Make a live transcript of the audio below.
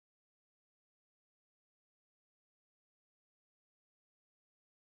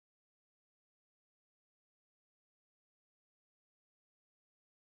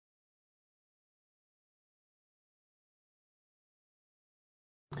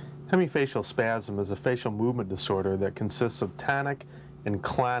Hemifacial spasm is a facial movement disorder that consists of tonic and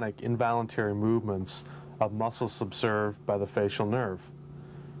clonic involuntary movements of muscles subserved by the facial nerve.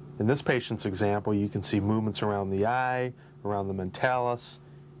 In this patient's example, you can see movements around the eye, around the mentalis,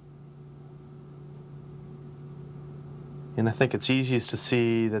 and I think it's easiest to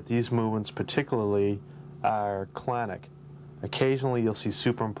see that these movements particularly are clonic. Occasionally you'll see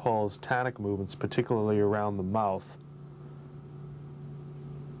superimposed tonic movements, particularly around the mouth.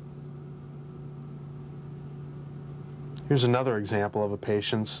 Here's another example of a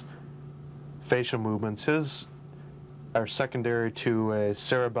patient's facial movements. His are secondary to a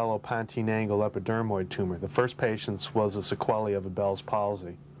cerebellopontine angle epidurmoid tumor. The first patient's was a sequela of a Bell's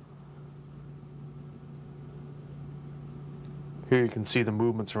palsy. Here you can see the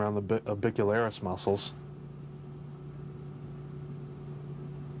movements around the obicularis muscles.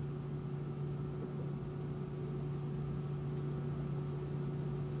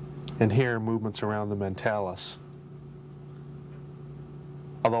 And here movements around the mentalis.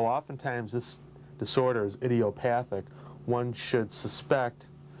 Although oftentimes this disorder is idiopathic, one should suspect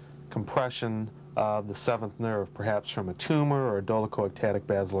compression of the seventh nerve, perhaps from a tumor or a dolichoectatic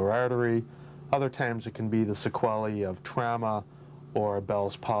basilar artery. Other times it can be the sequelae of trauma or a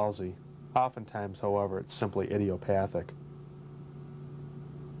Bell's palsy. Oftentimes, however, it's simply idiopathic.